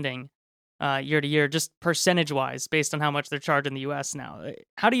their funding year to year, just percentage-wise, based on how much they're charging the U.S. now?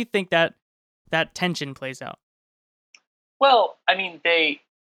 How do you think that tension plays out? Well, I mean,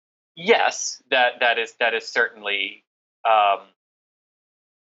 yes, that is certainly. How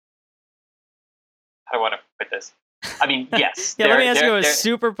do I want to put this? I mean, yes. Yeah, let me ask you a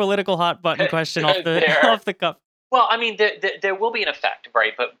super political hot button question off the cuff. Well, I mean, there will be an effect,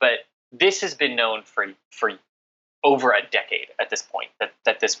 right? But this has been known for over a decade at this point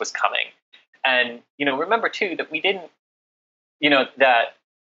that this was coming, and remember too that we didn't, that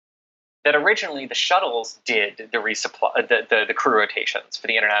originally the shuttles did the resupply, the crew rotations for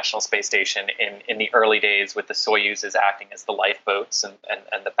the International Space Station in the early days, with the Soyuzes acting as the lifeboats and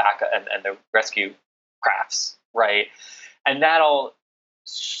the backup and the rescue crafts, right? And that all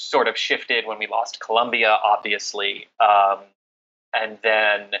sort of shifted when we lost Columbia, obviously, and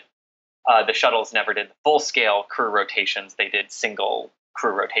then the shuttles never did the full-scale crew rotations. They did single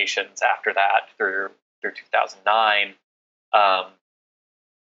crew rotations after that through 2009. But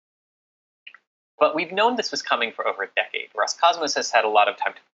we've known this was coming for over a decade. Roscosmos has had a lot of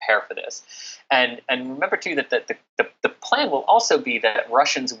time to prepare for this. And remember, too, that the plan will also be that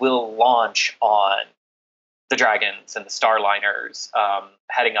Russians will launch on the Dragons and the Starliners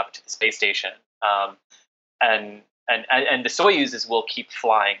heading up to the space station. And the Soyuzes will keep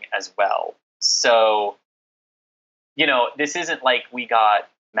flying as well. So, this isn't like we got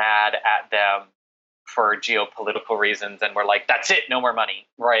mad at them for geopolitical reasons and we're like, that's it, no more money,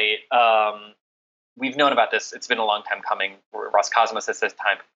 right? We've known about this. It's been a long time coming. Roscosmos has this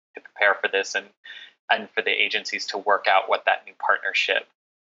time to prepare for this and for the agencies to work out what that new partnership,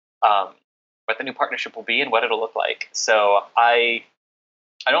 will be and what it'll look like. So I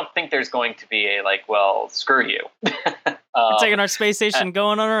don't think there's going to be a well, screw you. We're taking our space station,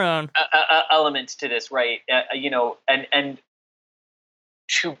 going on our own. Element to this, right? And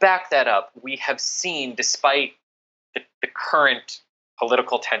to back that up, we have seen, despite the current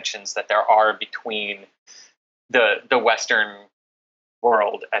political tensions that there are between the Western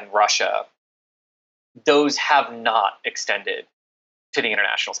world and Russia, those have not extended to the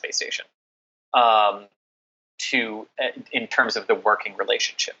International Space Station. In terms of the working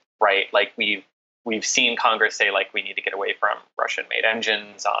relationship, right? Like we've seen Congress say we need to get away from Russian-made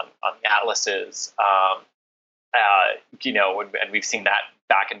engines on the Atlases, and we've seen that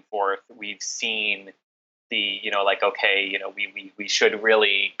back and forth. We've seen the we should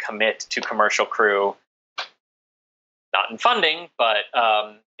really commit to commercial crew, not in funding, but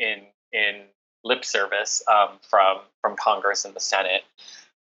in lip service from Congress and the Senate.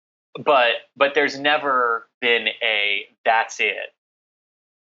 But there's never been that's it.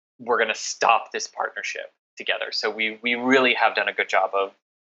 We're going to stop this partnership together. So we really have done a good job of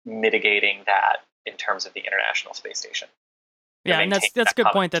mitigating that in terms of the International Space Station. Yeah, and that's a good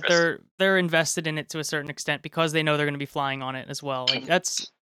point that they're invested in it to a certain extent because they know they're going to be flying on it as well.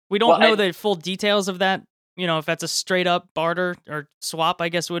 We don't know the full details of that. If that's a straight up barter or swap, I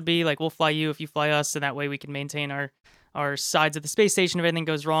guess it would be we'll fly you if you fly us, and that way we can maintain our sides of the space station if anything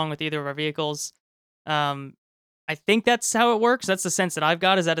goes wrong with either of our vehicles. I think that's how it works. That's the sense that I've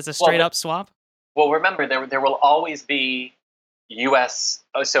got, is that it's a straight up swap. Well, remember, there will always be U.S.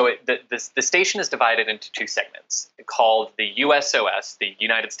 The station is divided into two segments called the USOS, the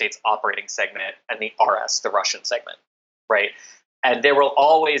United States Operating Segment, and the RS, the Russian segment, right? And there will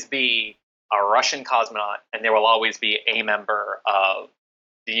always be a Russian cosmonaut, and there will always be a member of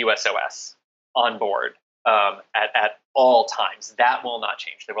the USOS on board at all times. That will not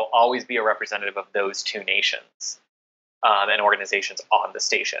change. There will always be a representative of those two nations and organizations on the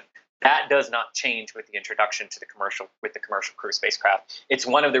station. That does not change with the introduction to the commercial crew spacecraft. It's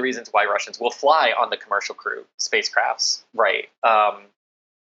one of the reasons why Russians will fly on the commercial crew spacecrafts, right?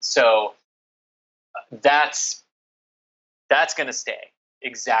 So that's going to stay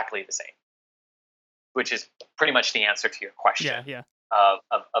exactly the same, which is pretty much the answer to your question. Yeah.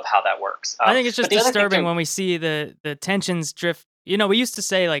 Of how that works. I think it's just disturbing when we see the tensions drift. We used to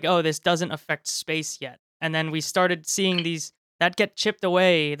say oh, this doesn't affect space yet, and then we started seeing these that get chipped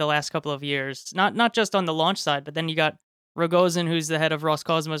away the last couple of years. Not just on the launch side, but then you got Rogozin, who's the head of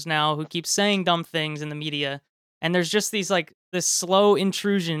Roscosmos now, who keeps saying dumb things in the media, and there's just these this slow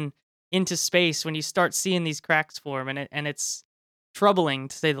intrusion into space when you start seeing these cracks form, and it's troubling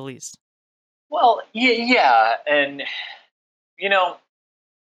to say the least. Well, yeah, and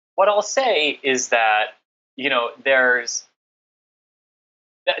what I'll say is that there's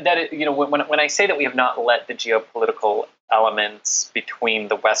that when I say that we have not let the geopolitical elements between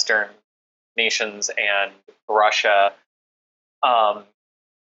the Western nations and Russia,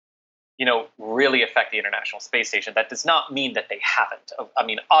 really affect the International Space Station. That does not mean that they haven't. I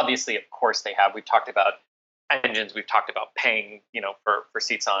mean, obviously, of course they have. We've talked about engines. We've talked about paying, for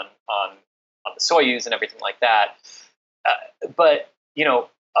seats on the Soyuz and everything like that. But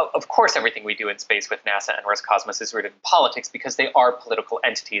of course, everything we do in space with NASA and Roscosmos is rooted in politics because they are political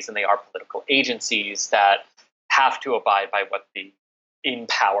entities and they are political agencies that have to abide by what the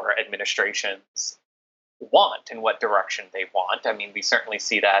in-power administrations want and what direction they want. I mean, we certainly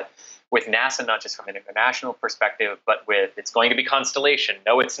see that with NASA, not just from an international perspective, but with it's going to be Constellation.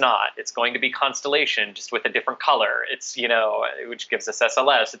 No, it's not. It's going to be Constellation, just with a different color. It's, which gives us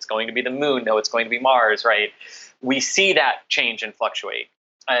SLS. It's going to be the moon. No, it's going to be Mars, right? We see that change and fluctuate.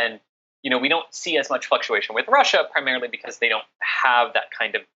 And, we don't see as much fluctuation with Russia, primarily because they don't have that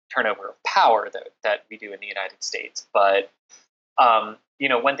kind of turnover of power that we do in the United States. But,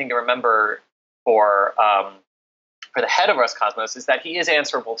 one thing to remember for the head of Roscosmos is that he is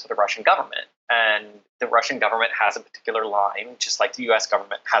answerable to the Russian government. And the Russian government has a particular line, just like the U.S.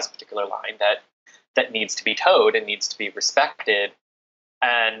 government has a particular line that needs to be towed and needs to be respected.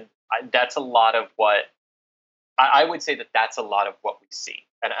 And that's a lot of what I would say that's a lot of what we see.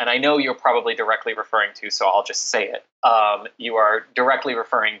 And I know you're probably directly referring to, so I'll just say it. You are directly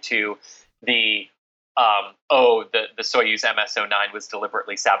referring to the Soyuz MS-09 was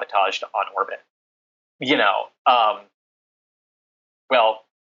deliberately sabotaged on orbit. Well,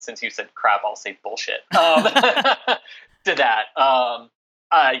 since you said crap, I'll say bullshit to that.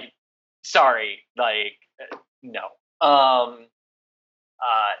 Sorry, no.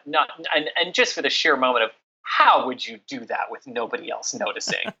 Not, and just for the sheer moment of how would you do that with nobody else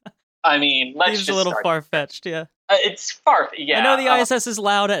noticing? I mean, let's just a little far-fetched, yeah. It's far, yeah. I know the ISS is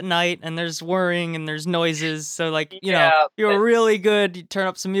loud at night, and there's whirring, and there's noises, so, if you were really good, you'd turn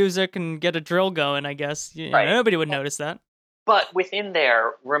up some music and get a drill going, I guess. Right. Nobody would notice that. But within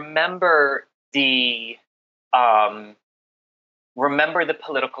there, remember the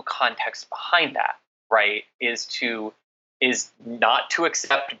political context behind that, right? Is not to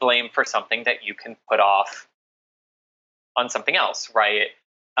accept blame for something that you can put off on something else, right?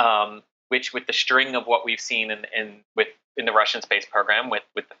 Which, with the string of what we've seen in the Russian space program, with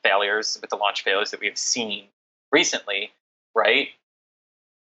the failures, with the launch failures that we've seen recently, right,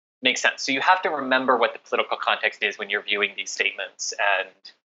 makes sense. So you have to remember what the political context is when you're viewing these statements. And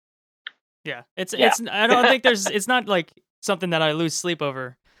it's I don't think it's not like something that I lose sleep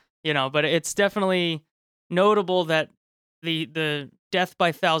over, but it's definitely notable that the death by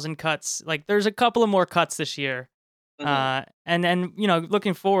 1,000 cuts, there's a couple of more cuts this year. Mm-hmm. And then,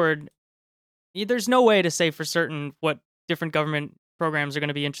 looking forward, there's no way to say for certain what different government programs are going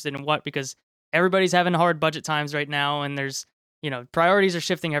to be interested in what, because everybody's having hard budget times right now, and there's, priorities are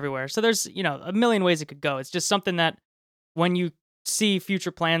shifting everywhere. So there's, a million ways it could go. It's just something that when you see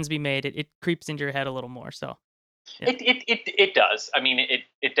future plans be made, it creeps into your head a little more. So yeah. It does. I mean,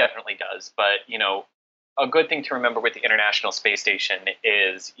 it definitely does. But, a good thing to remember with the International Space Station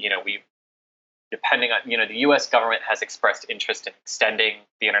is, depending on, the U.S. government has expressed interest in extending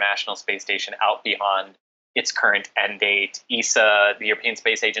the International Space Station out beyond its current end date. ESA, the European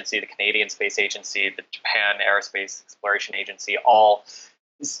Space Agency, the Canadian Space Agency, the Japan Aerospace Exploration Agency, all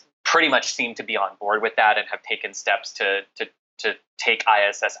pretty much seem to be on board with that and have taken steps to take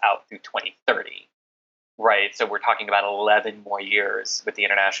ISS out through 2030. Right, so we're talking about 11 more years with the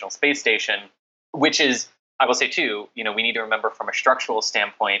International Space Station, which is, I will say too, we need to remember from a structural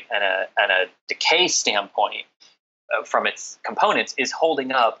standpoint and a decay standpoint from its components is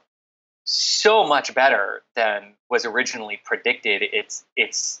holding up so much better than was originally predicted. It's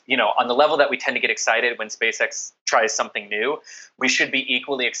on the level that we tend to get excited when SpaceX tries something new, we should be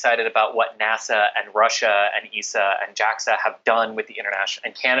equally excited about what NASA and Russia and ESA and JAXA have done with the international,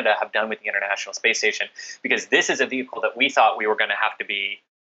 and Canada have done with the International Space Station, because this is a vehicle that we thought we were going to have to be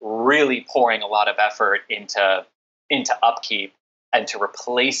really pouring a lot of effort into upkeep and to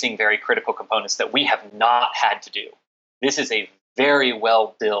replacing very critical components that we have not had to do. This is a very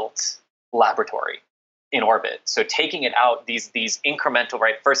well built laboratory in orbit. So taking it out, these incremental,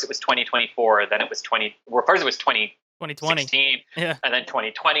 right? First it was 2024, then it was 2016, yeah, and then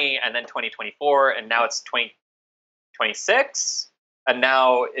 2020, and then 2024, and now it's 2026, and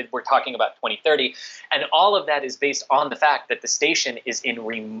now we're talking about 2030, and all of that is based on the fact that the station is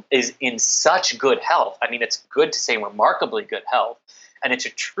in such good health. I mean, it's good to say remarkably good health, and it's a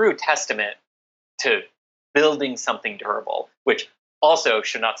true testament to building something durable, which also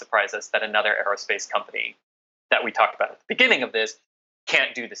should not surprise us that another aerospace company that we talked about at the beginning of this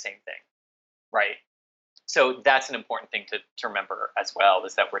can't do the same thing, right? So that's an important thing to remember as well,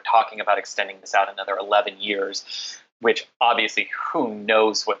 is that we're talking about extending this out another 11 years, which obviously who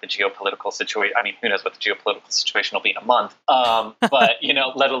knows what the geopolitical situation, I mean, who knows what the geopolitical situation will be in a month, but,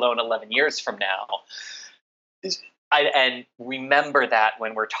 let alone 11 years from now. And remember that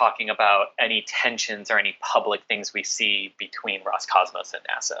when we're talking about any tensions or any public things we see between Roscosmos and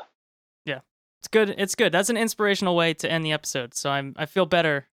NASA. Yeah, it's good. It's good. That's an inspirational way to end the episode. So I feel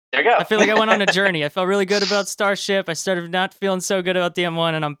better. There you go. I feel like I went on a journey. I felt really good about Starship. I started not feeling so good about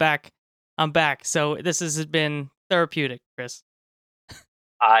DM1, and I'm back. So this has been therapeutic, Chris.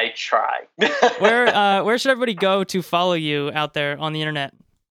 I try. Where should everybody go to follow you out there on the internet?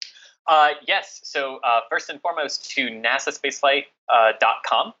 Yes. So first and foremost, to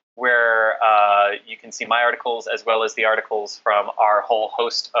nasaspaceflight.com, where you can see my articles as well as the articles from our whole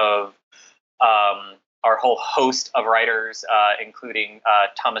host of writers, including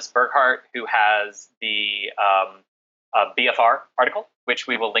Thomas Berghart, who has the BFR article, which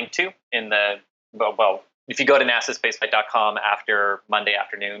we will link to in the if you go to nasaspaceflight.com after Monday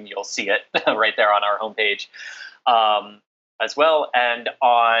afternoon, you'll see it right there on our homepage. As well. And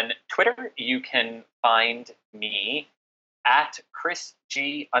on Twitter, you can find me at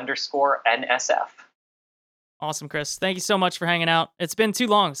ChrisG_NSF. Awesome, Chris. Thank you so much for hanging out. It's been too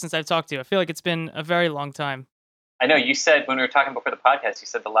long since I've talked to you. I feel like it's been a very long time. I know. You said when we were talking before the podcast, you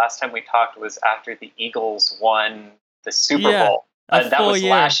said the last time we talked was after the Eagles won the Super Bowl. And that was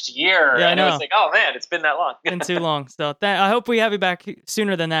last year. Yeah, and it was like, oh man, it's been that long. Been too long. So I hope we have you back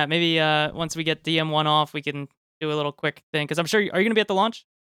sooner than that. Maybe once we get DM1 off, we can do a little quick thing. Because I'm sure, are you going to be at the launch?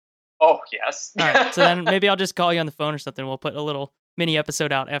 Oh, yes. All right. So then maybe I'll just call you on the phone or something. We'll put a little mini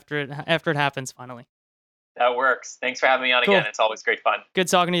episode out after it happens finally. That works. Thanks for having me on again. It's always great fun. Good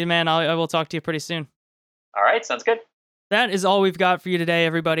talking to you, man. I will talk to you pretty soon. All right. Sounds good. That is all we've got for you today,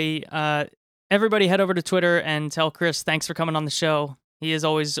 everybody. Everybody head over to Twitter and tell Chris thanks for coming on the show. He is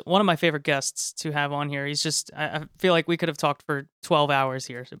always one of my favorite guests to have on here. He's just, I feel like we could have talked for 12 hours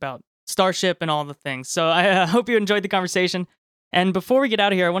here about Starship and all the things. So I hope you enjoyed the conversation. And before we get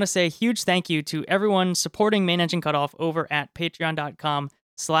out of here, I want to say a huge thank you to everyone supporting Main Engine Cutoff over at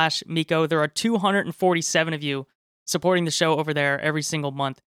patreon.com/Miko. There are 247 of you supporting the show over there every single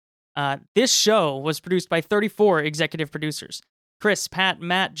month. This show was produced by 34 executive producers. Chris, Pat,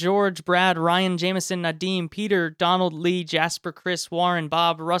 Matt, George, Brad, Ryan, Jameson, Nadim, Peter, Donald, Lee, Jasper, Chris, Warren,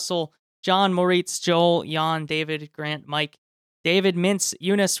 Bob, Russell, John, Moritz, Joel, Jan, David, Grant, Mike, David, Mintz,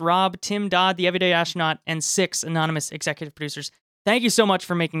 Eunice, Rob, Tim Dodd, The Everyday Astronaut, and 6 anonymous executive producers. Thank you so much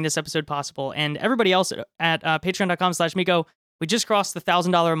for making this episode possible. And everybody else at patreon.com/Miko, we just crossed the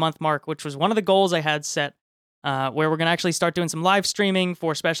 $1,000 a month mark, which was one of the goals I had set, where we're going to actually start doing some live streaming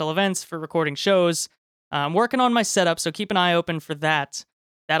for special events, for recording shows. I'm working on my setup, so keep an eye open for that.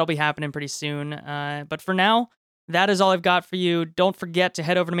 That'll be happening pretty soon. But for now, that is all I've got for you. Don't forget to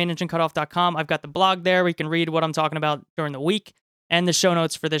head over to mainenginecutoff.com. I've got the blog there where you can read what I'm talking about during the week and the show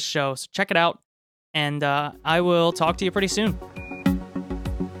notes for this show. So check it out, and I will talk to you pretty soon.